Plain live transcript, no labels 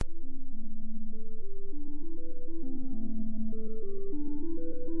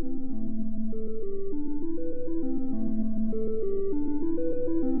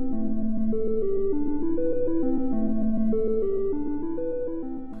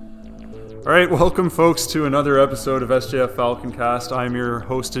All right, welcome folks to another episode of SJF Falconcast. I'm your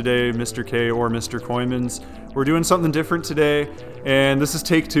host today, Mr. K or Mr. Coymans. We're doing something different today, and this is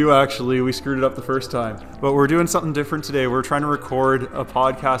take two actually. We screwed it up the first time, but we're doing something different today. We're trying to record a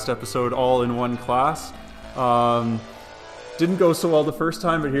podcast episode all in one class. Didn't go so well the first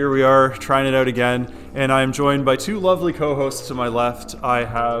time, but here we are trying it out again, and I'm joined by two lovely co-hosts to my left. I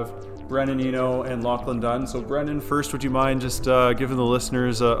have Brennan Eno and Lachlan Dunn. So Brennan, first, would you mind just giving the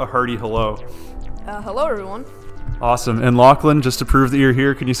listeners a hearty hello? Hello, everyone. Awesome. And Lachlan, just to prove that you're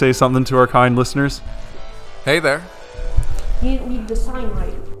here, can you say something to our kind listeners? Hey there. You didn't read the sign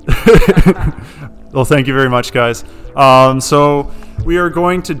right. Well, thank you very much, guys. So we are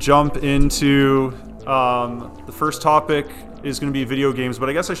going to jump into the first topic is going to be video games, but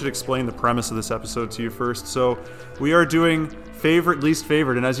I guess I should explain the premise of this episode to you first. So we are doing favorite, least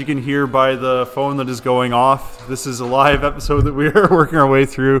favorite, and as you can hear by the phone that is going off, this is a live episode that we are working our way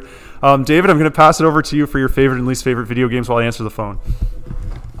through. David, I'm going to pass it over to you for your favorite and least favorite video games while I answer the phone.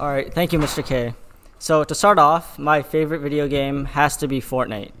 All right, thank you, Mr. K. So to start off, my favorite video game has to be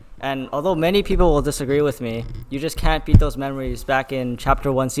Fortnite. And although many people will disagree with me, you just can't beat those memories back in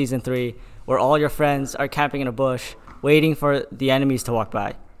Chapter 1, Season 3, where all your friends are camping in a bush, waiting for the enemies to walk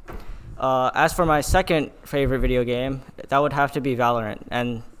by. As for my second favorite video game, that would have to be Valorant.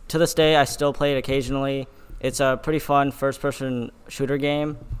 And to this day, I still play it occasionally. It's a pretty fun first-person shooter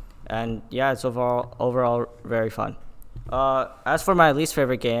game. And yeah, it's overall very fun. As for my least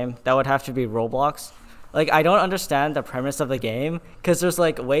favorite game, that would have to be Roblox. Like, I don't understand the premise of the game, because there's,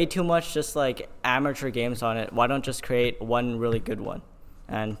 like, way too much just, like, amateur games on it. Why don't just create one really good one?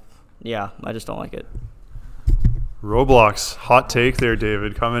 And yeah, I just don't like it. Roblox, hot take there,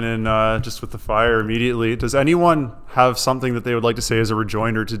 David, coming in just with the fire immediately. Does anyone have something that they would like to say as a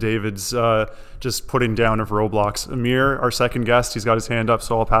rejoinder to David's just putting down of Roblox? Amir, our second guest, he's got his hand up,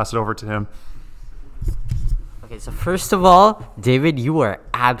 so I'll pass it over to him. Okay, so first of all, David, you are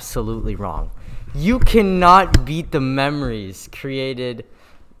absolutely wrong. You cannot beat the memories created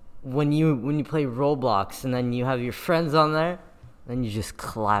when you play Roblox and then you have your friends on there, then you just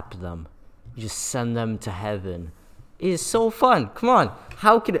clap them. You just send them to heaven. It is so fun. Come on.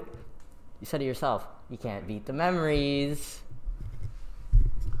 How could it? You said it yourself. You can't beat the memories.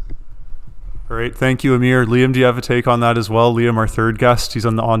 All right. Thank you, Amir. Liam, do you have a take on that as well? Liam, our third guest. He's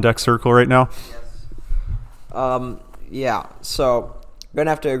on the on-deck circle right now. Yeah. So I'm going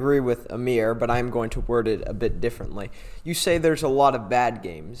to have to agree with Amir, but I'm going to word it a bit differently. You say there's a lot of bad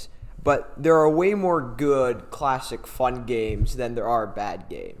games, but there are way more good, classic, fun games than there are bad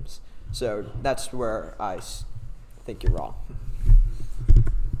games. So that's where I think you're wrong.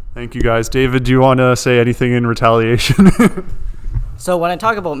 Thank you, guys. David, do you want to say anything in retaliation? So when I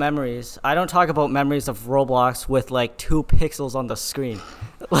talk about memories, I don't talk about memories of Roblox with like 2 pixels on the screen.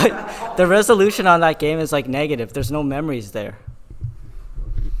 Like, the resolution on that game is like negative. There's no memories there.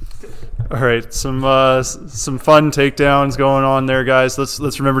 All right, some fun takedowns going on there, guys.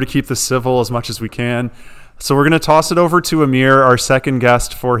 Let's remember to keep this civil as much as we can. So we're going to toss it over to Amir, our second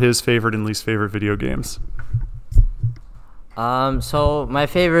guest, for his favorite and least favorite video games. So my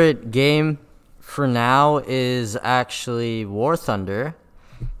favorite game for now is actually War Thunder,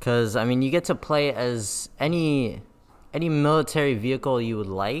 because I mean you get to play as any military vehicle you would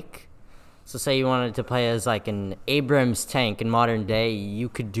like. So say you wanted to play as like an Abrams tank in modern day, you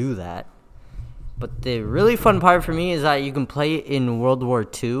could do that. But the really fun part for me is that you can play in World War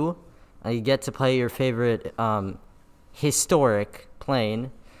II. You get to play your favorite historic plane,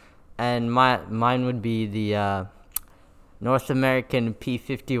 and mine would be the North American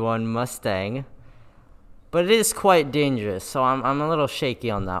P-51 Mustang. But it is quite dangerous, so I'm a little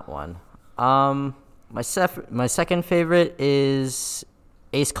shaky on that one. My second favorite is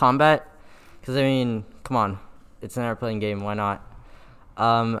Ace Combat, because I mean, come on, it's an airplane game, why not?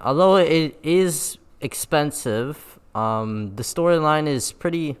 Although it is expensive, the storyline is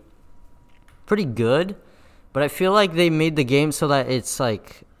pretty good, but I feel like they made the game so that it's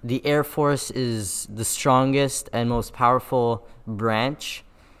like the Air Force is the strongest and most powerful branch,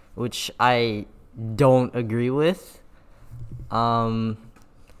 which I don't agree with. My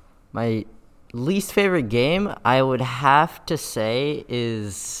least favorite game, I would have to say,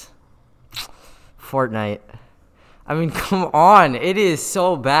 is Fortnite. I mean, come on. It is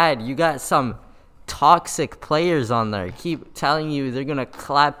so bad. You got some toxic players on there. Keep telling you they're going to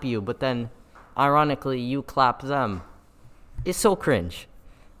clap you, but then, ironically, you clap them. It's so cringe.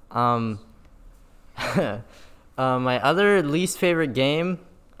 My other least favorite game,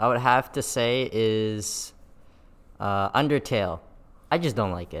 I would have to say, is Undertale. I just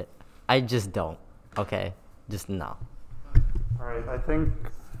don't like it. I just don't. Okay? Just no. All right, I think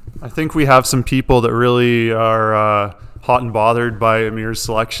I think we have some people that really are hot and bothered by Amir's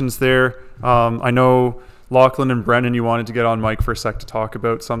selections there. I know Lachlan and Brennan, you wanted to get on mic for a sec to talk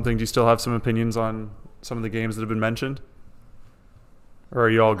about something. Do you still have some opinions on some of the games that have been mentioned? Or are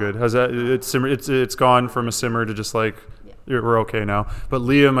you all good? Has that it's gone from a simmer to just like we're okay now? But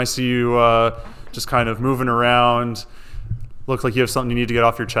Liam, I see you just kind of moving around. Look like you have something you need to get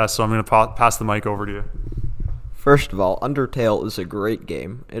off your chest, so I'm going to pass the mic over to you. First of all, Undertale is a great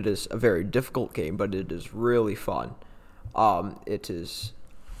game. It is a very difficult game, but it is really fun. It is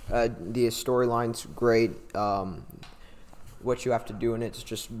the storyline's great. What you have to do in it's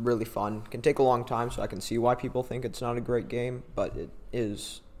just really fun. It can take a long time, so I can see why people think it's not a great game, but it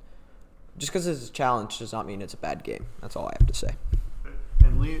is. Just because it's a challenge does not mean it's a bad game. That's all I have to say.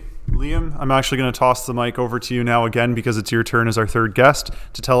 And Liam, I'm actually going to toss the mic over to you now again because it's your turn as our third guest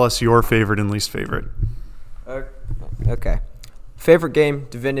to tell us your favorite and least favorite. Okay. Favorite game,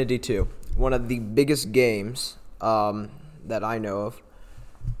 Divinity 2. One of the biggest games that I know of.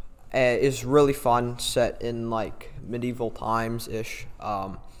 Is really fun, set in like medieval times-ish.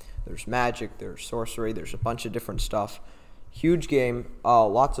 There's magic, there's sorcery, there's a bunch of different stuff. Huge game,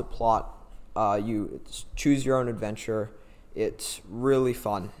 lots of plot. It's choose your own adventure. It's really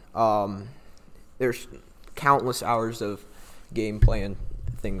fun. There's countless hours of gameplay and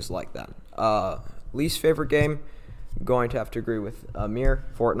things like that. Least favorite game, I'm going to have to agree with Amir,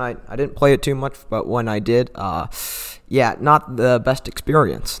 Fortnite. I didn't play it too much, but when I did, not the best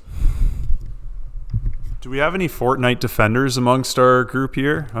experience. Do we have any Fortnite defenders amongst our group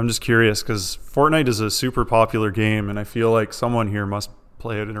here? I'm just curious because Fortnite is a super popular game, and I feel like someone here must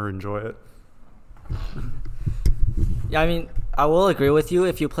play it or enjoy it. Yeah, I mean, I will agree with you.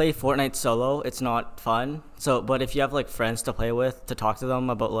 If you play Fortnite solo, it's not fun. But if you have like friends to play with, to talk to them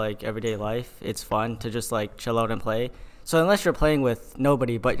about like everyday life, it's fun to just like chill out and play. So unless you're playing with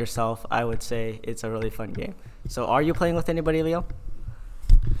nobody but yourself, I would say it's a really fun game. So are you playing with anybody, Leo?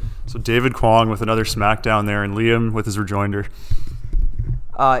 So David Kwong with another smackdown there, and Liam with his rejoinder.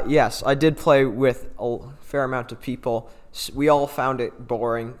 Yes, I did play with a fair amount of people. We all found it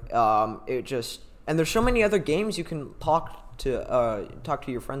boring. And there's so many other games you can talk to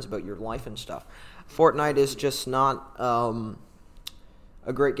your friends about your life and stuff. Fortnite is just not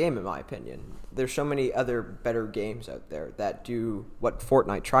a great game in my opinion. There's so many other better games out there that do what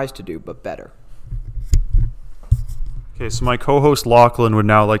Fortnite tries to do, but better. Okay, so my co-host Lachlan would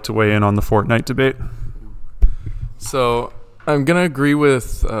now like to weigh in on the Fortnite debate. So I'm gonna agree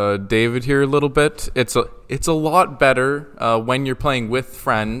with David here a little bit. It's a lot better when you're playing with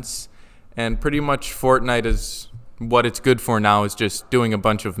friends, and pretty much Fortnite is what it's good for now is just doing a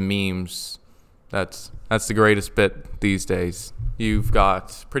bunch of memes. That's the greatest bit these days. You've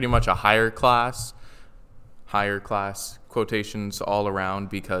got pretty much a higher class quotations all around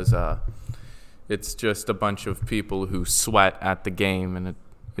because it's just a bunch of people who sweat at the game, and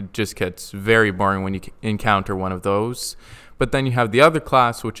it just gets very boring when you encounter one of those. But then you have the other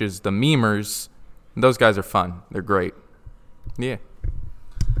class, which is the memers. And those guys are fun. They're great. Yeah.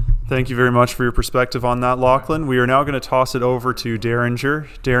 Thank you very much for your perspective on that, Lachlan. We are now going to toss it over to Derringer.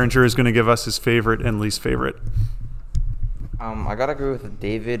 Derringer is going to give us his favorite and least favorite. I gotta agree with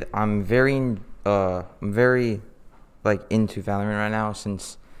David. I'm very like into Valorant right now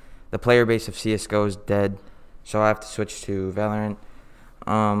since the player base of CS:GO is dead, so I have to switch to Valorant.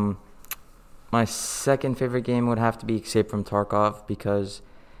 My second favorite game would have to be Escape from Tarkov because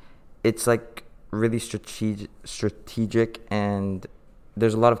it's like really strategic and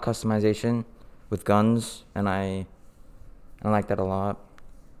there's a lot of customization with guns, and I like that a lot.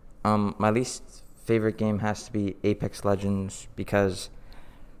 My least favorite game has to be Apex Legends because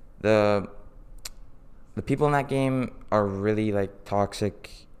the people in that game are really like toxic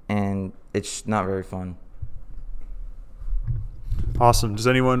and it's not very fun. Awesome. Does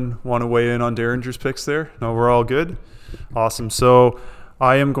anyone want to weigh in on Derringer's picks there? No, we're all good? Awesome. So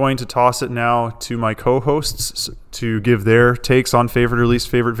I am going to toss it now to my co-hosts to give their takes on favorite or least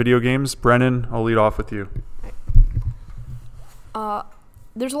favorite video games. Brennan, I'll lead off with you.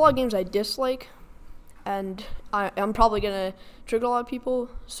 There's a lot of games I dislike, and I'm probably gonna trigger a lot of people,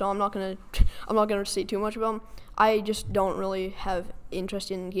 so I'm not gonna say too much about them. I just don't really have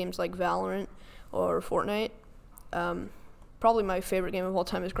interest in games like Valorant or Fortnite. Probably my favorite game of all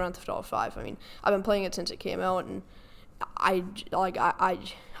time is Grand Theft Auto 5. I mean, I've been playing it since it came out, and I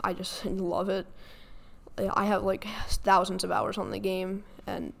just love it. I have like thousands of hours on the game,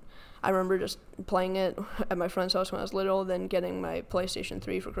 and I remember just playing it at my friend's house when I was little, then getting my PlayStation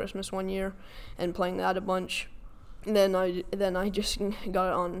 3 for Christmas one year and playing that a bunch. And then I just got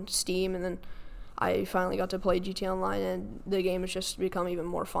it on Steam, and then I finally got to play GTA Online, and the game has just become even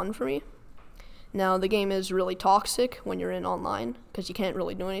more fun for me. Now, the game is really toxic when you're in online because you can't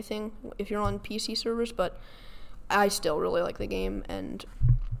really do anything if you're on PC servers, but I still really like the game. And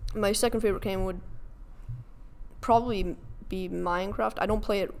my second favorite game would probably be Minecraft. I don't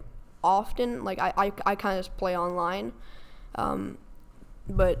play it often. Like, I kind of just play online.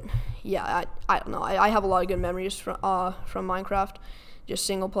 But yeah, I don't know. I have a lot of good memories from Minecraft, just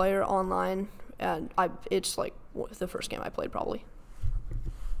single player online, and it's like the first game I played probably.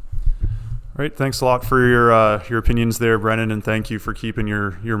 All right, thanks a lot for your opinions there, Brennan, and thank you for keeping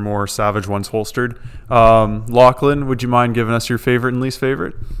your more savage ones holstered. Lachlan, would you mind giving us your favorite and least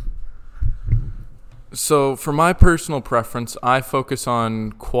favorite? So for my personal preference, I focus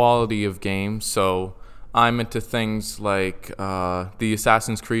on quality of games. So I'm into things like the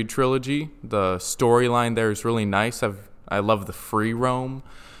Assassin's Creed trilogy. The storyline there is really nice. I love the free roam.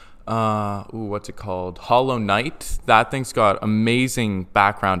 What's it called? Hollow Knight. That thing's got amazing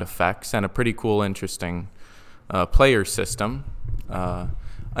background effects and a pretty cool, interesting player system.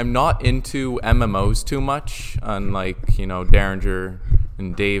 I'm not into MMOs too much, unlike, Derringer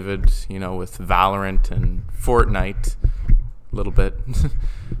and David, with Valorant and Fortnite a little bit.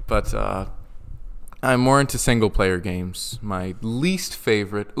 But I'm more into single-player games. My least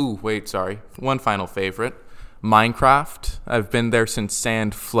favorite... one final favorite. Minecraft. I've been there since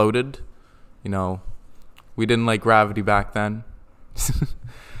sand floated. We didn't like gravity back then.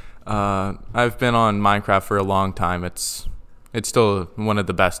 I've been on Minecraft for a long time. It's still one of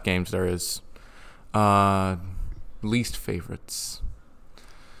the best games there is. Least favorites.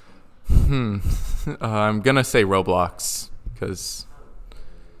 I'm gonna say Roblox because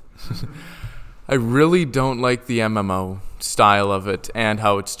I really don't like the MMO style of it and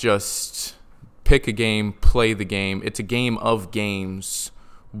how it's just pick a game, play the game. It's a game of games.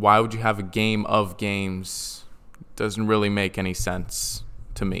 Why would you have a game of games? It doesn't really make any sense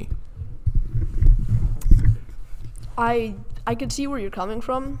to me. I could see where you're coming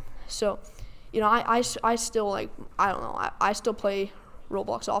from. So, I still I still play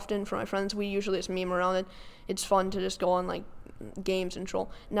Roblox often for my friends. We usually just meme around it. It's fun to just go on like games and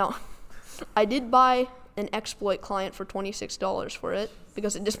troll. Now, I did buy an exploit client for $26 for it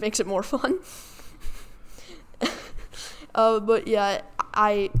because it just makes it more fun. But yeah,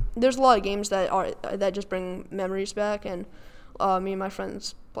 there's a lot of games that just bring memories back, and me and my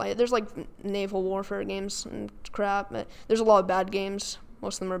friends play it. There's like naval warfare games and crap. There's a lot of bad games.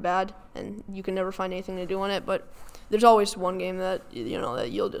 Most of them are bad, and you can never find anything to do on it. But there's always one game that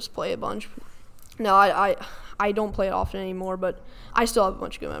that you'll just play a bunch. Now I don't play it often anymore, but I still have a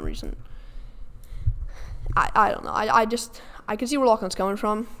bunch of good memories, and I don't know. I can see where Lachlan's coming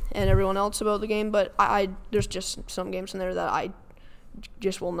from and everyone else about the game, but there's just some games in there that I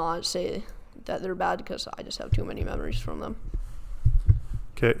just will not say that they're bad because I just have too many memories from them.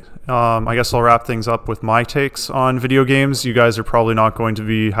 Okay, I guess I'll wrap things up with my takes on video games. You guys are probably not going to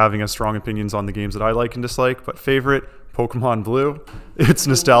be having as strong opinions on the games that I like and dislike, but favorite, Pokemon Blue. It's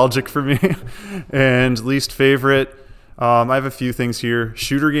nostalgic for me. And least favorite, I have a few things here.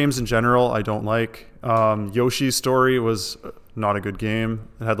 Shooter games in general, I don't like. Yoshi's Story was not a good game.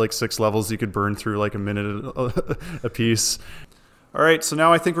 It had like 6 levels you could burn through like a minute a piece. All right, so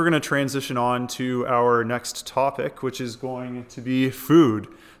now I think we're going to transition on to our next topic, which is going to be food.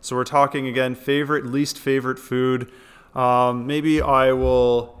 So we're talking again, favorite, least favorite food. Maybe I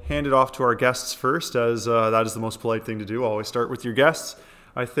will hand it off to our guests first, as that is the most polite thing to do. Always start with your guests.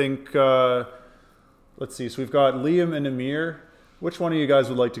 I think, let's see, so we've got Liam and Amir. Which one of you guys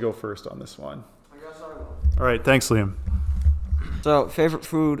would like to go first on this one? I guess I will. All right, thanks, Liam. So, favorite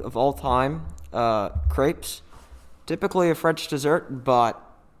food of all time, crepes. Typically a French dessert, but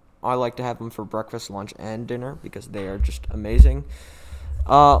I like to have them for breakfast, lunch, and dinner because they are just amazing.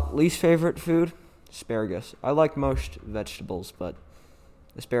 Least favorite food, asparagus. I like most vegetables, but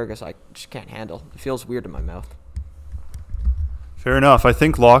asparagus I just can't handle. It feels weird in my mouth. Fair enough. I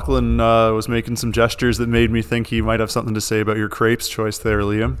think Lachlan was making some gestures that made me think he might have something to say about your crepes choice there,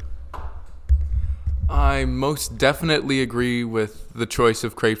 Liam. I most definitely agree with the choice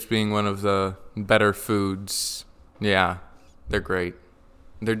of crepes being one of the better foods. Yeah, they're great.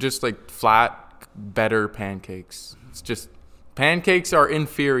 They're just like flat, better pancakes. It's just, pancakes are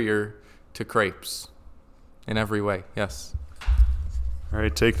inferior to crepes in every way, yes. All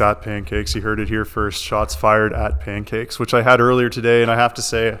right, take that, pancakes. You heard it here first. Shots fired at pancakes, which I had earlier today, and I have to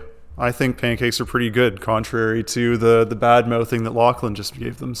say, I think pancakes are pretty good, contrary to the bad mouthing that Lachlan just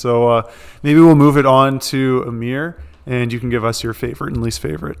gave them. So maybe we'll move it on to Amir, and you can give us your favorite and least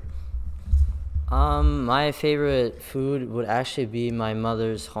favorite. My favorite food would actually be my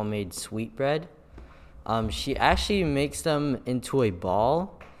mother's homemade sweetbread. She actually makes them into a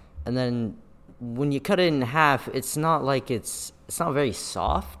ball, and then when you cut it in half, it's not like it's not very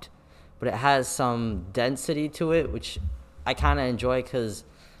soft, but it has some density to it, which I kind of enjoy because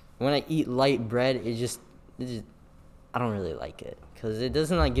when I eat light bread, it just I don't really like it because it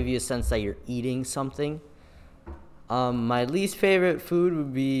doesn't like give you a sense that you're eating something. My least favorite food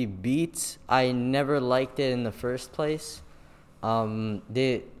would be beets. I never liked it in the first place.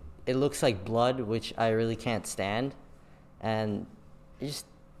 It looks like blood, which I really can't stand, and it just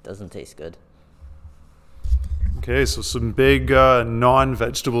doesn't taste good. Okay, so some big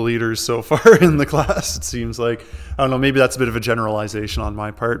non-vegetable eaters so far in the class, it seems like. I don't know, maybe that's a bit of a generalization on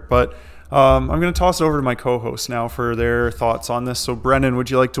my part, but I'm going to toss it over to my co-hosts now for their thoughts on this. So Brennan, would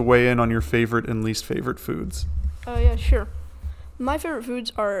you like to weigh in on your favorite and least favorite foods? Yeah, sure. My favorite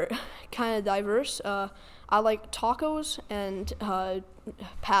foods are kind of diverse. I like tacos and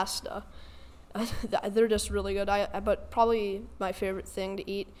pasta. They're just really good. But probably my favorite thing to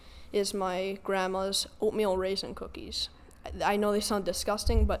eat is my grandma's oatmeal raisin cookies. I know they sound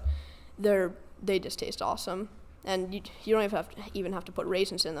disgusting, but they just taste awesome. And you don't even have to put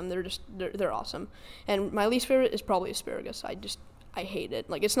raisins in them. They're awesome. And my least favorite is probably asparagus. I hate it.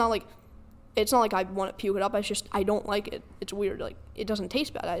 Like it's not like I want to puke it up. I don't like it. It's weird. Like it doesn't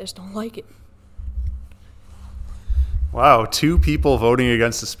taste bad. I just don't like it. Wow, 2 people voting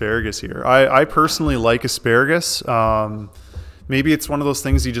against asparagus here. I personally like asparagus. Maybe it's one of those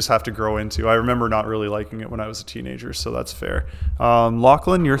things you just have to grow into. I remember not really liking it when I was a teenager, so that's fair.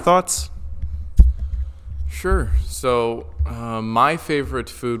 Lachlan, your thoughts? Sure. So my favorite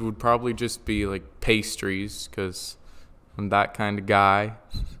food would probably just be like pastries because I'm that kind of guy.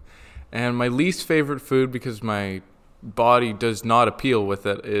 And my least favorite food, because my body does not appeal with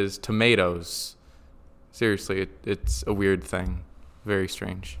it, is tomatoes. Seriously, it's a weird thing. Very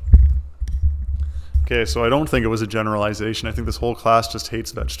strange. Okay, so I don't think it was a generalization. I think this whole class just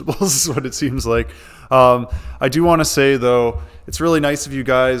hates vegetables is what it seems like. I do want to say, though, it's really nice of you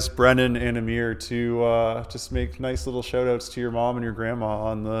guys, Brennan and Amir, to just make nice little shout-outs to your mom and your grandma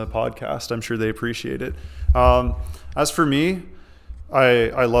on the podcast. I'm sure they appreciate it. As for me,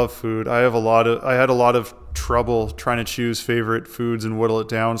 I love food. I had a lot of trouble trying to choose favorite foods and whittle it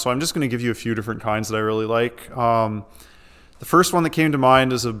down, so I'm just going to give you a few different kinds that I really like. The first one that came to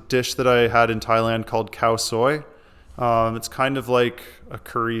mind is a dish that I had in Thailand called khao soi. It's kind of like a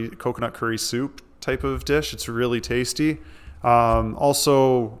coconut curry soup type of dish. It's really tasty.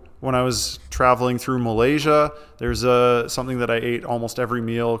 Also, when I was traveling through Malaysia, there's something that I ate almost every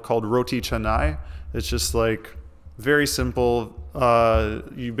meal called roti canai. It's just like very simple.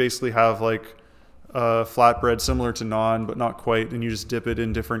 You basically have like a flatbread similar to naan, but not quite, and you just dip it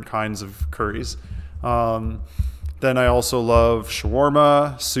in different kinds of curries. Then I also love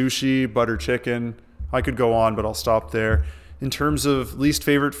shawarma, sushi, butter chicken. I could go on, but I'll stop there. In terms of least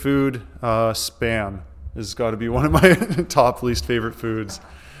favorite food, Spam has got to be one of my top least favorite foods.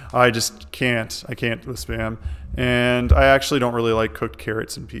 I just can't. I can't with Spam. And I actually don't really like cooked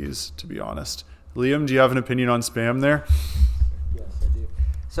carrots and peas, to be honest. Liam, do you have an opinion on Spam there? Yes, I do.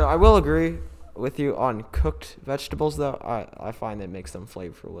 So I will agree with you on cooked vegetables, though. I find that makes them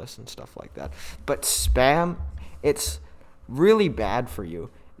flavorless and stuff like that. But Spam, it's really bad for you.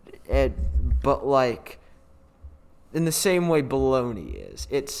 But like in the same way bologna is.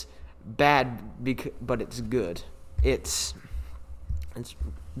 It's bad, but it's good. It's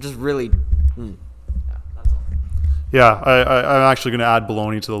just really... Yeah, I'm actually going to add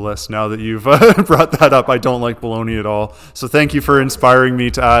bologna to the list now that you've brought that up. I don't like bologna at all. So thank you for inspiring me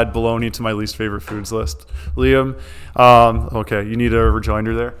to add bologna to my least favorite foods list. Liam, okay, you need a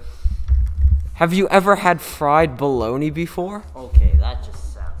rejoinder there. Have you ever had fried bologna before? Okay, that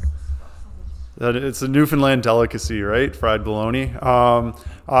just sounds disgusting. It's a Newfoundland delicacy, right? Fried bologna.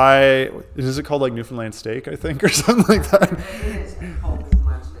 Is it called like Newfoundland steak, I think, or something like that? It is called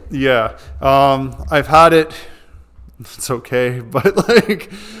Newfoundland steak. Yeah. I've had it. It's okay, but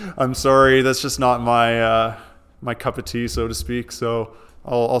like, I'm sorry, that's just not my my cup of tea, so to speak. So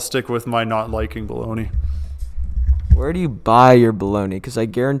I'll stick with my not liking bologna. Where do you buy your bologna? Because I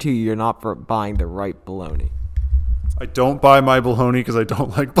guarantee you're not buying the right bologna. I don't buy my bologna because I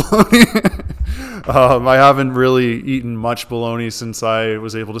don't like bologna. I haven't really eaten much bologna since I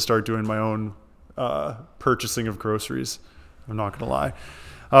was able to start doing my own purchasing of groceries. I'm not gonna lie.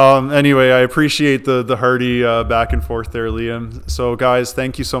 Anyway, I appreciate the hearty back and forth there, Liam. So guys,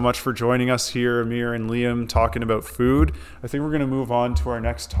 thank you so much for joining us here, Amir and Liam, talking about food. I think we're going to move on to our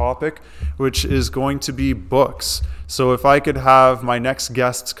next topic, which is going to be books. So if I could have my next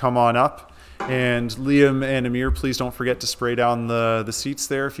guests come on up And Liam and Amir, please don't forget to spray down the seats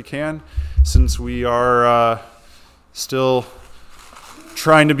there if you can, since we are still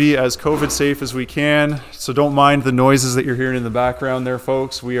trying to be as COVID safe as we can. So don't mind the noises that you're hearing in the background there,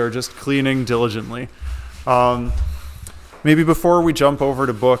 folks. We are just cleaning diligently. Maybe before we jump over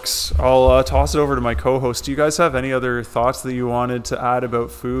to books, I'll toss it over to my co-host. Do you guys have any other thoughts that you wanted to add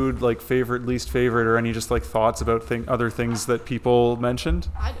about food, like favorite, least favorite, or any just like thoughts about other things that people mentioned?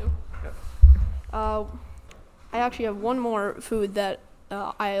 I do. I actually have one more food that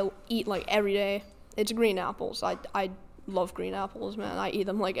I eat like every day. It's green apples. I love green apples, man. I eat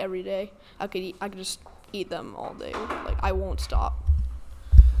them like every day. I could just eat them all day. Like I won't stop.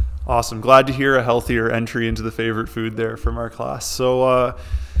 Awesome. Glad to hear a healthier entry into the favorite food there from our class. So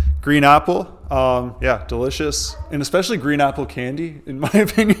green apple, yeah, delicious, and especially green apple candy, in my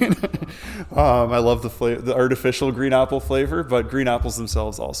opinion. I love the artificial green apple flavor, but green apples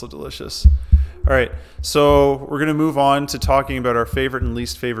themselves also delicious. All right, so we're going to move on to talking about our favorite and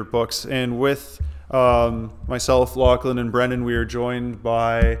least favorite books. And with myself, Lachlan, and Brendan, we are joined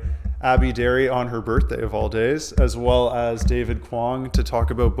by Abby Derry on her birthday of all days, as well as David Kwong to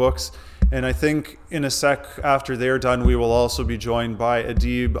talk about books. And I think in a sec after they're done, we will also be joined by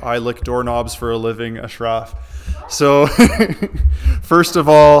Adib, I lick doorknobs for a living, Ashraf. So first of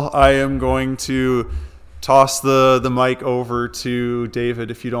all, I am going to toss the mic over to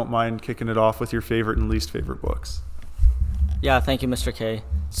David, if you don't mind kicking it off with your favorite and least favorite books. Yeah, thank you, Mr. K.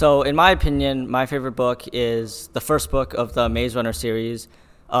 So in my opinion, my favorite book is the first book of the Maze Runner series.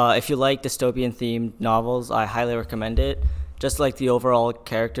 If you like dystopian-themed novels, I highly recommend it. Just like the overall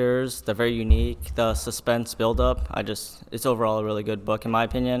characters, they're very unique. The suspense build-up, it's overall a really good book in my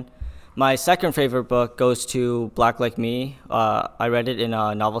opinion. My second favorite book goes to Black Like Me. I read it in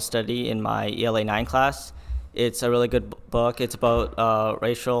a novel study in my ELA 9 class. It's a really good book. It's about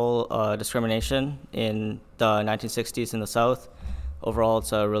racial discrimination in the 1960s in the South. Overall,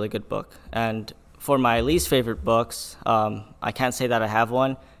 it's a really good book. And for my least favorite books, I can't say that I have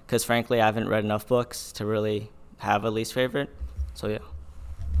one because, frankly, I haven't read enough books to really have a least favorite. So, yeah.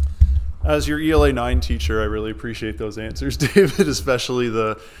 As your ELA 9 teacher, I really appreciate those answers, David, especially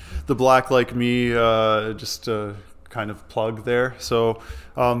the Black Like Me just kind of plug there. So,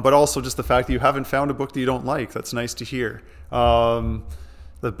 but also just the fact that you haven't found a book that you don't like. That's nice to hear.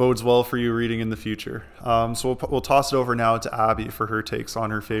 That bodes well for you reading in the future. So we'll toss it over now to Abby for her takes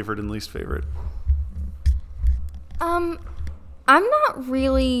on her favorite and least favorite. I'm not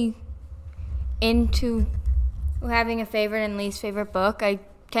really into having a favorite and least favorite book. I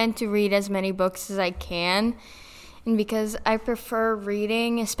tend to read as many books as I can. And because I prefer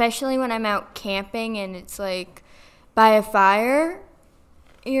reading, especially when I'm out camping and it's like by a fire,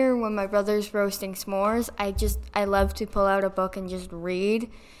 or when my brother's roasting s'mores, I love to pull out a book and just read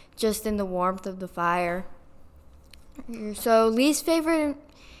just in the warmth of the fire. So least favorite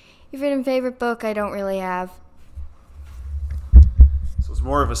and favorite book I don't really have. So it's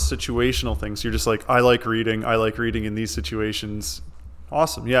more of a situational thing. So you're just like, I like reading in these situations.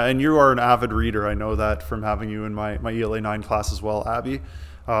 Awesome. Yeah, and you are an avid reader. I know that from having you in my ELA 9 class as well, Abby.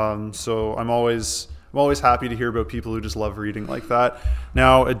 So I'm always happy to hear about people who just love reading like that.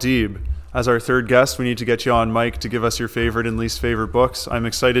 Now, Adib, as our third guest, we need to get you on mic to give us your favorite and least favorite books. I'm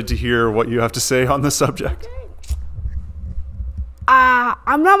excited to hear what you have to say on the subject.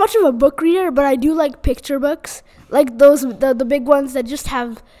 I'm not much of a book reader, but I do like picture books, like those the big ones that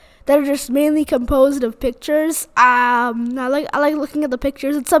are just mainly composed of pictures. I like looking at the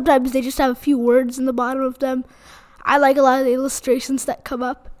pictures, and sometimes they just have a few words in the bottom of them. I like a lot of the illustrations that come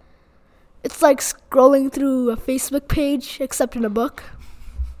up. It's like scrolling through a Facebook page, except in a book.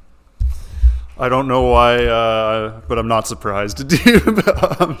 I don't know why, but I'm not surprised.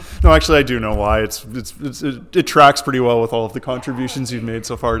 No, actually, I do know why. It tracks pretty well with all of the contributions you've made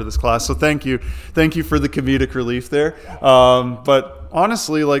so far to this class. So thank you for the comedic relief there. But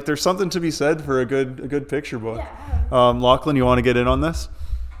honestly, like, there's something to be said for a good picture book. Lachlan, you want to get in on this?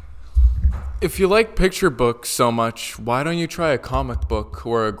 If you like picture books so much, why don't you try a comic book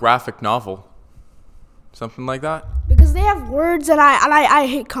or a graphic novel? Something like that? Because they have words, and I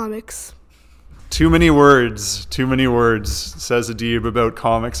hate comics. Too many words, says Adib about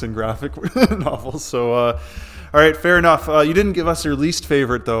comics and graphic novels. So, all right, fair enough. You didn't give us your least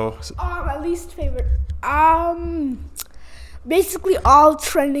favorite, though. My least favorite. Basically all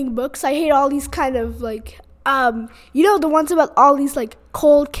trending books. I hate all these kind of like, the ones about all these like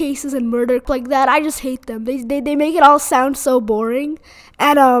cold cases and murder like that. I just hate them. They make it all sound so boring.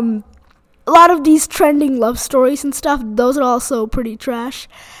 And a lot of these trending love stories and stuff, those are also pretty trash.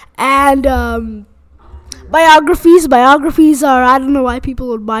 And biographies. Biographies are, I don't know why people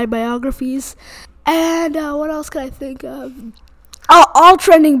would buy biographies. And what else can I think of? All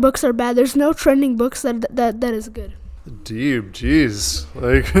trending books are bad. There's no trending books that is good. Adib, jeez.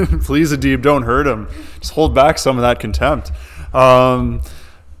 Like, please, Adib, don't hurt him. Just hold back some of that contempt.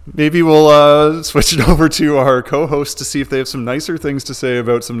 Maybe we'll switch it over to our co-host to see if they have some nicer things to say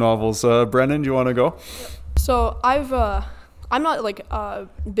about some novels. Brennan, do you want to go? So I'm not like a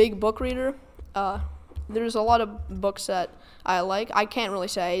big book reader. There's a lot of books that I like. I can't really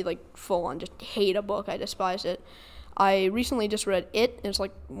say I like full on just hate a book. I despise it. I recently just read It. It's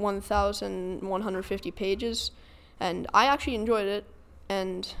like 1,150 pages, and I actually enjoyed it.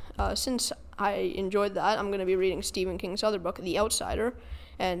 And since I enjoyed that, I'm going to be reading Stephen King's other book, The Outsider,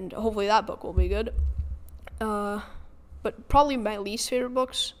 and hopefully that book will be good. But probably my least favorite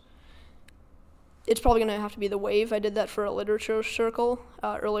books, it's probably going to have to be The Wave. I did that for a literature circle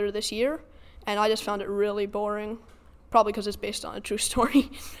earlier this year, and I just found it really boring, probably because it's based on a true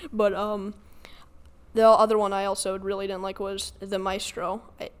story. But the other one I also really didn't like was The Maestro.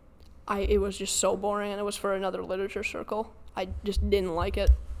 It was just so boring, and it was for another literature circle. I just didn't like it.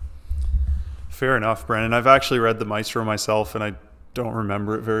 Fair enough, Brennan. I've actually read The Maestro myself, and I don't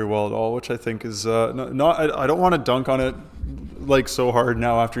remember it very well at all, which I think is not. I don't want to dunk on it like so hard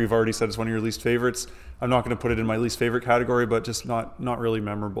now after you've already said it's one of your least favorites. I'm not going to put it in my least favorite category, but just not really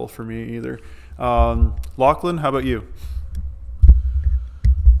memorable for me either. Lachlan, how about you?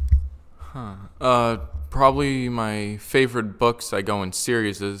 Probably my favorite books I go in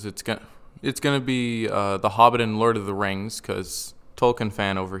series is it's gonna be The Hobbit and Lord of the Rings, because Tolkien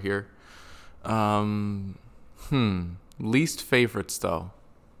fan over here. Least favorites though,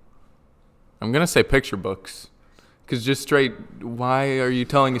 I'm gonna say picture books, because just straight, why are you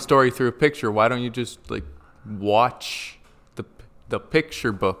telling a story through a picture? Why don't you just like watch the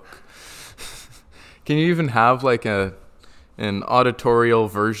picture book? Can you even have like an auditorial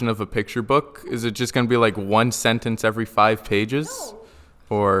version of a picture book? Is it just going to be like one sentence every 5 pages? No.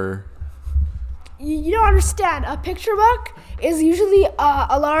 Or you don't understand. A picture book is usually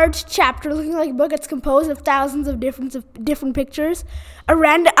a large chapter looking like a book. It's composed of thousands of different pictures. A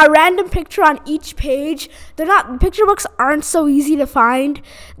random picture on each page. Picture books aren't so easy to find.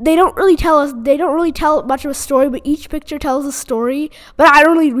 They don't really tell much of a story, but each picture tells a story. But I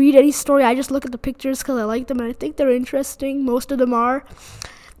don't really read any story. I just look at the pictures because I like them and I think they're interesting. Most of them are.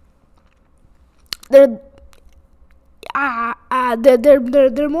 They're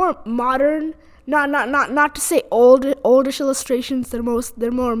more modern. Not to say oldish illustrations.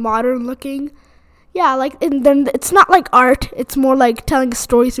 They're more modern looking. Yeah, and then it's not like art. It's more like telling a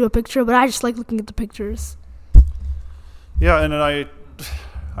story through a picture. But I just like looking at the pictures. Yeah, and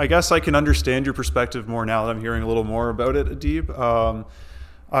I guess I can understand your perspective more now that I'm hearing a little more about it, Adib.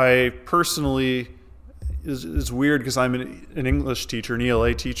 I personally is weird because I'm an English teacher, an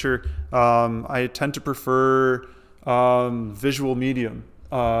ELA teacher. I tend to prefer visual medium.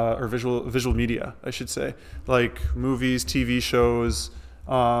 Or visual media, I should say, like movies, TV shows.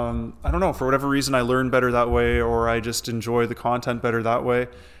 I don't know, for whatever reason, I learn better that way, or I just enjoy the content better that way.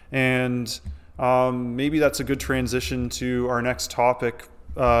 And maybe that's a good transition to our next topic,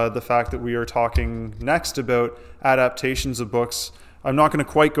 the fact that we are talking next about adaptations of books. I'm not going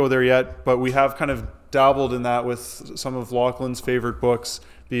to quite go there yet, but we have kind of dabbled in that with some of Lachlan's favorite books,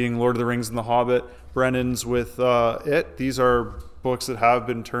 being Lord of the Rings and The Hobbit, Brennan's with It. These are books that have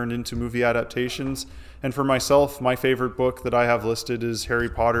been turned into movie adaptations. And for myself, my favorite book that I have listed is Harry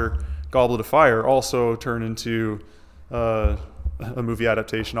Potter, Goblet of Fire, also turned into a movie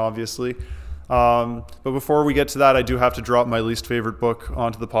adaptation, obviously. But before we get to that, I do have to drop my least favorite book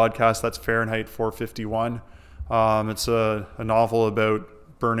onto the podcast. That's Fahrenheit 451. It's a novel about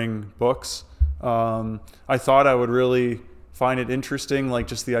burning books. I thought I would really find it interesting, like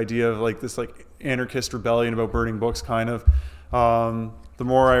just the idea of like this like anarchist rebellion about burning books kind of. The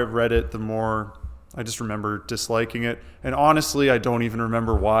more I read it, the more I just remember disliking it. And honestly, I don't even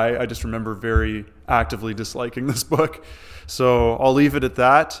remember why. I just remember very actively disliking this book. So I'll leave it at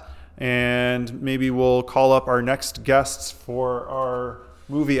that. And maybe we'll call up our next guests for our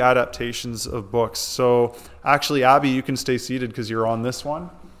movie adaptations of books. So actually, Abby, you can stay seated because you're on this one.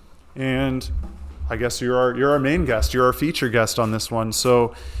 And I guess you're our main guest. You're our feature guest on this one.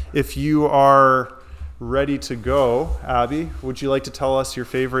 So if you are ready to go, Abby, would you like to tell us your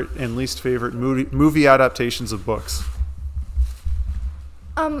favorite and least favorite movie adaptations of books?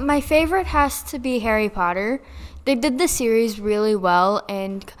 My favorite has to be Harry Potter. They did the series really well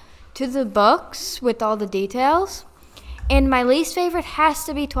and to the books with all the details. And my least favorite has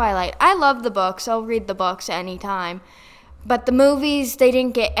to be Twilight. I love the books. I'll read the books anytime. But the movies, they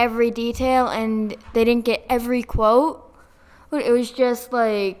didn't get every detail and they didn't get every quote. It was just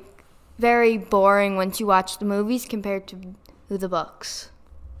like very boring once you watch the movies compared to the books.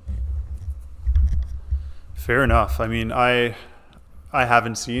 Fair enough. I mean, I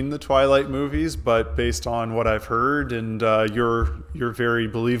haven't seen the Twilight movies, but based on what I've heard and your very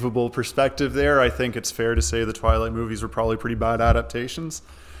believable perspective there, I think it's fair to say the Twilight movies were probably pretty bad adaptations.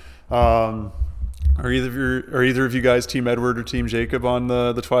 Are either of you guys Team Edward or Team Jacob on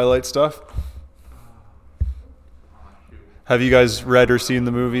the Twilight stuff? Have you guys read or seen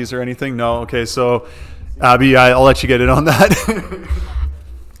the movies or anything? No? Okay, so Abby, I'll let you get in on that.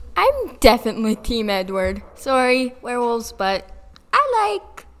 I'm definitely Team Edward. Sorry, werewolves, but I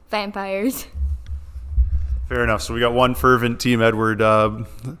like vampires. Fair enough. So we got one fervent Team Edward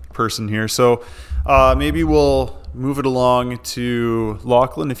person here. So maybe we'll move it along to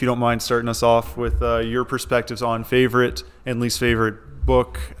Lachlan, if you don't mind starting us off with your perspectives on favorite and least favorite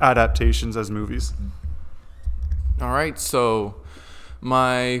book adaptations as movies. All right, so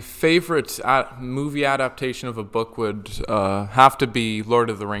my favorite movie adaptation of a book would have to be Lord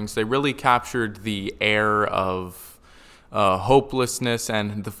of the Rings. They really captured the air of hopelessness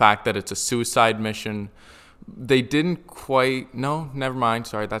and the fact that it's a suicide mission. They didn't quite... No, never mind.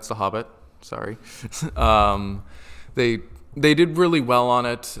 Sorry, that's The Hobbit. Sorry. They did really well on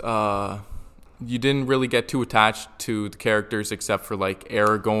it. You didn't really get too attached to the characters except for like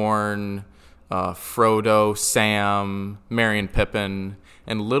Aragorn, Frodo, Sam, Merry and Pippin,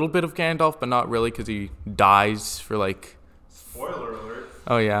 and a little bit of Gandalf, but not really because he dies for like... Spoiler alert.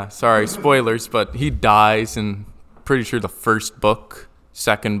 Oh yeah, sorry, spoilers, but he dies in pretty sure the first book,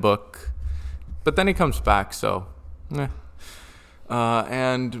 second book, but then he comes back, so...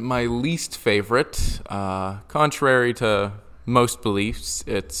 and my least favorite, contrary to most beliefs,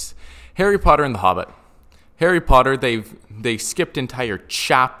 it's Harry Potter and the Hobbit. Harry Potter, they skipped entire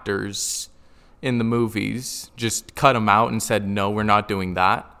chapters in the movies, just cut them out and said, no, we're not doing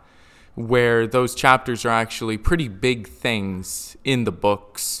that. Where those chapters are actually pretty big things in the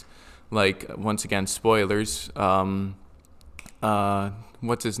books. Like, once again, spoilers. What's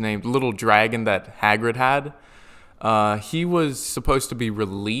his name? The little dragon that Hagrid had. He was supposed to be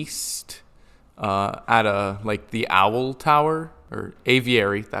released at the Owl Tower, or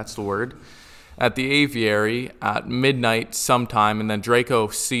Aviary, that's the word. At the aviary at midnight sometime, and then Draco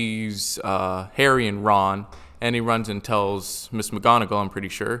sees Harry and Ron, and he runs and tells Miss McGonagall, I'm pretty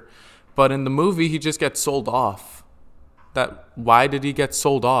sure. But in the movie, he just gets sold off. Why did he get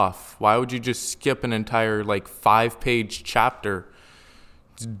sold off? Why would you just skip an entire 5-page chapter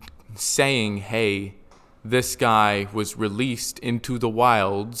saying, hey, this guy was released into the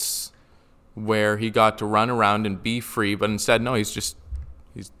wilds where he got to run around and be free, but instead, no, he's just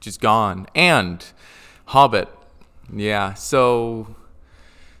gone. And Hobbit, yeah, so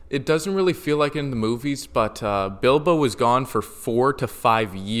it doesn't really feel like in the movies, but Bilbo was gone for 4 to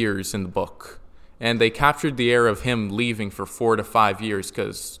 5 years in the book. And they captured the air of him leaving for 4 to 5 years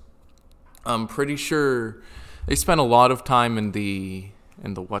because I'm pretty sure they spent a lot of time in the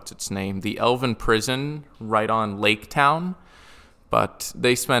the Elven prison right on Lake Town. But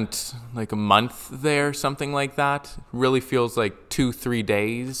they spent a month there, something like that. Really feels like 2-3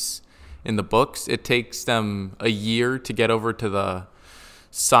 days in the books. It takes them a year to get over to the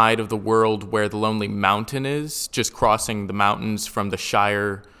side of the world where the Lonely Mountain is, just crossing the mountains from the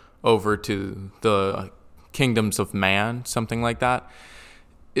Shire over to the Kingdoms of Man, something like that.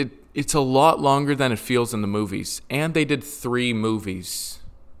 It's a lot longer than it feels in the movies. And they did 3 movies.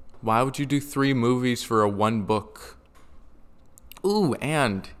 Why would you do 3 movies for a 1 book? Ooh,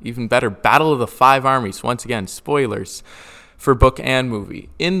 and even better, Battle of the 5 Armies. Once again, spoilers for book and movie.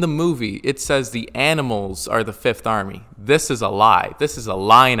 In the movie, it says the animals are the 5th Army. This is a lie. This is a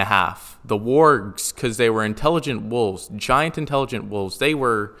lie and a half. The wargs, because they were intelligent wolves, giant intelligent wolves, they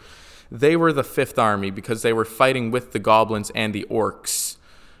were the 5th Army because they were fighting with the goblins and the orcs.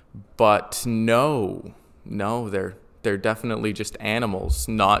 But no, they're definitely just animals,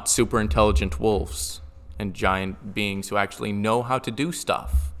 not super intelligent wolves and giant beings who actually know how to do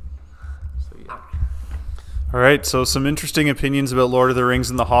stuff. So, yeah. All right, so some interesting opinions about Lord of the Rings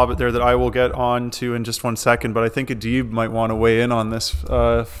and The Hobbit there that I will get on to in just 1 second, but I think Adib might want to weigh in on this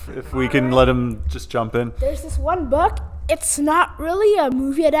if we can let him just jump in. There's this one book. It's not really a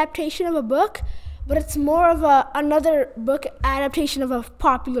movie adaptation of a book, but it's more of another book adaptation of a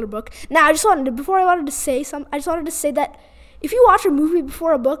popular book. Now, I just wanted to say that if you watch a movie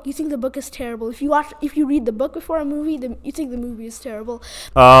before a book, you think the book is terrible. If you read the book before a movie, then you think the movie is terrible.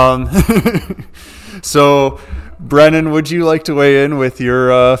 So Brennan, would you like to weigh in with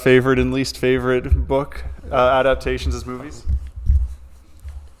your favorite and least favorite book adaptations as movies?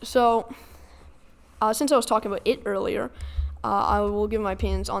 So, since I was talking about It earlier, I will give my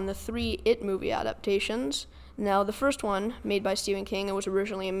opinions on the 3 It movie adaptations. Now, the first one, made by Stephen King, it was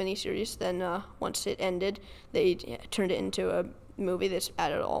originally a miniseries. Then, once it ended, they turned it into a movie. They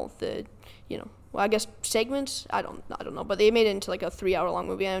added all the, I guess segments. I don't know, but they made it into like a 3-hour-long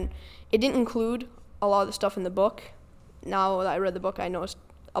movie, and it didn't include a lot of the stuff in the book. Now that I read the book, I noticed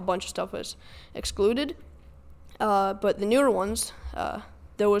a bunch of stuff was excluded. But the newer ones,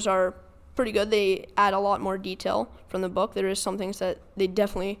 those are pretty good. They add a lot more detail from the book. There is some things that they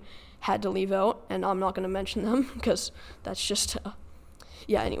definitely had to leave out, and I'm not going to mention them because that's just,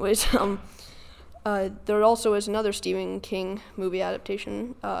 anyways. There also is another Stephen King movie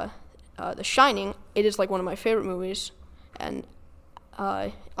adaptation, The Shining. It is like one of my favorite movies, and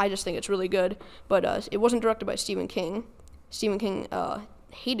I just think it's really good, but it wasn't directed by Stephen King. Stephen King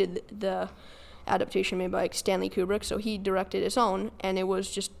hated the adaptation made by Stanley Kubrick, so he directed his own, and it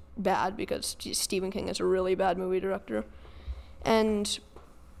was just bad because Stephen King is a really bad movie director. And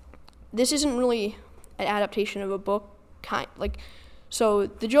this isn't really an adaptation of a book, so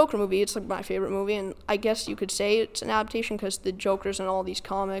the Joker movie, it's like my favorite movie, and I guess you could say it's an adaptation because the Joker's in all these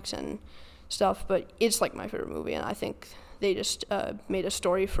comics and stuff, but it's like my favorite movie, and I think they just made a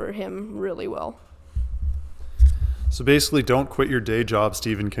story for him really well. So basically, don't quit your day job,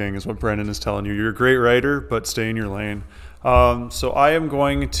 Stephen King, is what Brendan is telling you. You're a great writer, but stay in your lane. So I am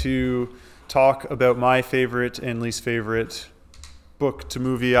going to talk about my favorite and least favorite book to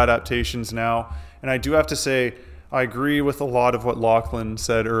movie adaptations now. And I do have to say, I agree with a lot of what Lachlan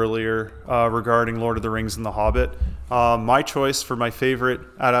said earlier regarding Lord of the Rings and The Hobbit. My choice for my favorite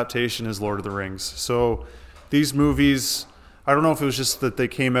adaptation is Lord of the Rings. So these movies, I don't know if it was just that they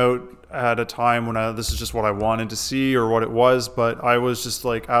came out at a time when this is just what I wanted to see or what it was, but I was just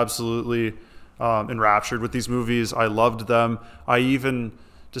like absolutely enraptured with these movies. I loved them. I even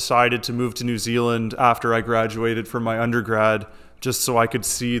decided to move to New Zealand after I graduated from my undergrad just so I could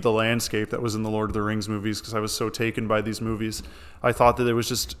see the landscape that was in the Lord of the Rings movies because I was so taken by these movies. I thought that it was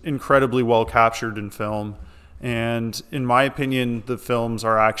just incredibly well captured in film. And in my opinion, the films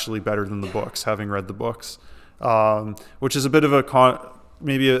are actually better than the books, having read the books, which is a bit of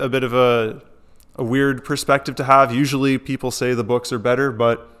a weird perspective to have. Usually people say the books are better,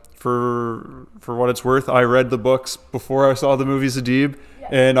 but for what it's worth, I read the books before I saw the movies, Adib,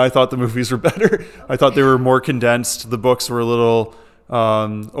 and I thought the movies were better. I thought they were more condensed. The books were a little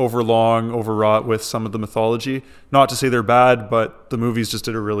overlong, overwrought with some of the mythology. Not to say they're bad, but the movies just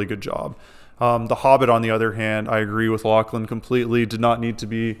did a really good job. The Hobbit, on the other hand, I agree with Lachlan completely, did not need to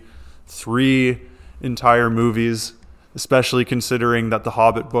be 3 entire movies, especially considering that the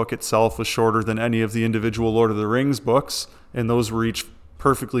Hobbit book itself was shorter than any of the individual Lord of the Rings books, and those were each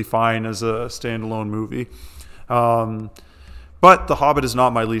perfectly fine as a standalone movie. But The Hobbit is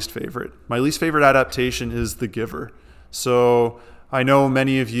not my least favorite. My least favorite adaptation is The Giver. So I know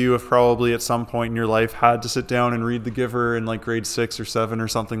many of you have probably at some point in your life had to sit down and read The Giver in like grade 6 or 7 or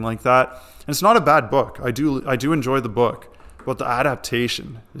something like that. And it's not a bad book. I do enjoy the book, but the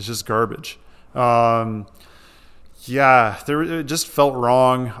adaptation is just garbage. It just felt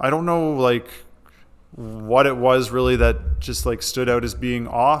wrong. I don't know like what it was really that just like stood out as being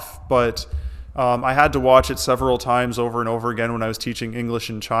off, but I had to watch it several times over and over again when I was teaching English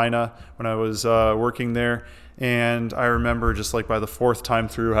in China, when I was working there. And I remember just like by the 4th time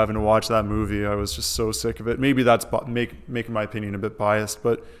through having to watch that movie, I was just so sick of it. Maybe that's making my opinion a bit biased,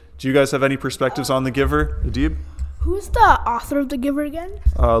 but do you guys have any perspectives on The Giver, Adib? Who's the author of The Giver again?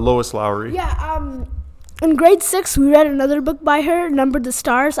 Lois Lowry. Yeah, in grade 6, we read another book by her, Numbered the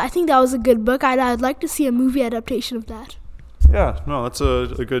Stars. I think that was a good book. I'd like to see a movie adaptation of that. Yeah, no, that's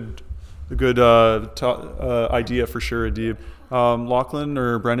a good idea for sure, Adib. Lachlan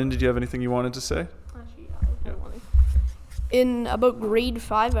or Brendan, did you have anything you wanted to say? In about grade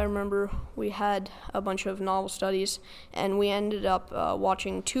 5, I remember we had a bunch of novel studies, and we ended up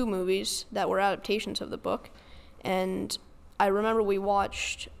watching 2 movies that were adaptations of the book. And I remember we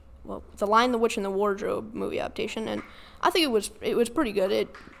watched The Lion, the Witch, and the Wardrobe movie adaptation, and I think it was pretty good. It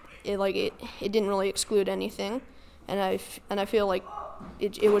didn't really exclude anything, and I feel like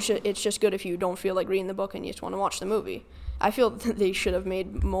it's just good if you don't feel like reading the book and you just want to watch the movie. I feel that they should have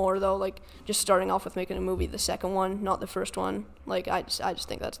made more though, like just starting off with making a movie the second one, not the first one. Like I just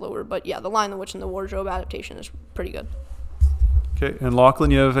think that's lower. But yeah, The Lion, the Witch, and the Wardrobe adaptation is pretty good. Okay, and Lachlan,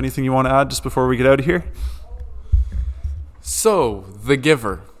 you have anything you want to add just before we get out of here? So, The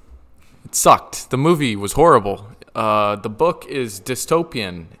Giver. It sucked. The movie was horrible. The book is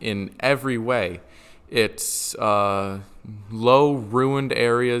dystopian in every way. It's low, ruined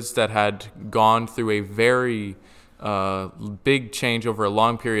areas that had gone through a very big change over a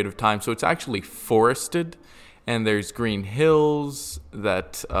long period of time. So it's actually forested, and there's green hills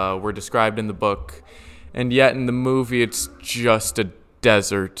that were described in the book. And yet in the movie, it's just a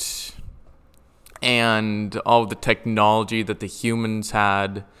desert. And all the technology that the humans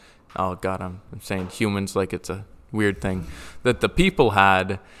had, oh God, I'm saying humans like it's a weird thing, that the people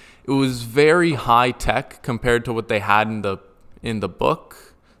had, it was very high tech compared to what they had in the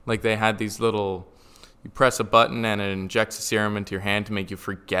book. Like they had these little, you press a button and it injects a serum into your hand to make you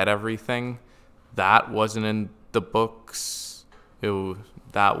forget everything. That wasn't in the books.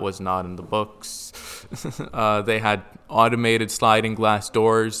 That was not in the books. They had automated sliding glass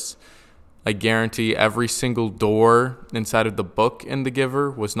doors. I guarantee every single door inside of the book in The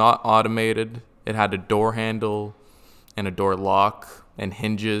Giver was not automated. It had a door handle and a door lock and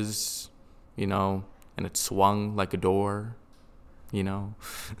hinges, and it swung like a door,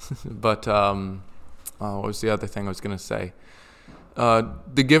 But what was the other thing I was going to say?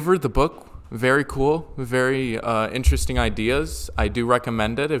 The Giver, the book, very cool, very interesting ideas. I do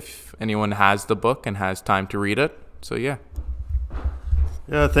recommend it if anyone has the book and has time to read it. So, yeah.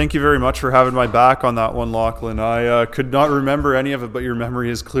 Yeah, thank you very much for having my back on that one, Lachlan. I could not remember any of it, but your memory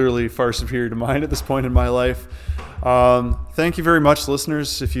is clearly far superior to mine at this point in my life. Thank you very much,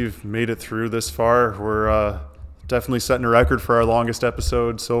 listeners, if you've made it through this far. We're definitely setting a record for our longest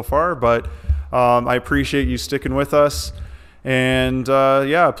episode so far, but I appreciate you sticking with us. And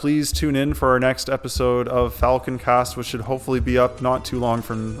please tune in for our next episode of Falcon Cast, which should hopefully be up not too long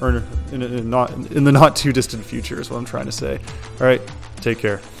from, or in the not too distant future is what I'm trying to say. All right, take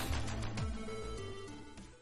care.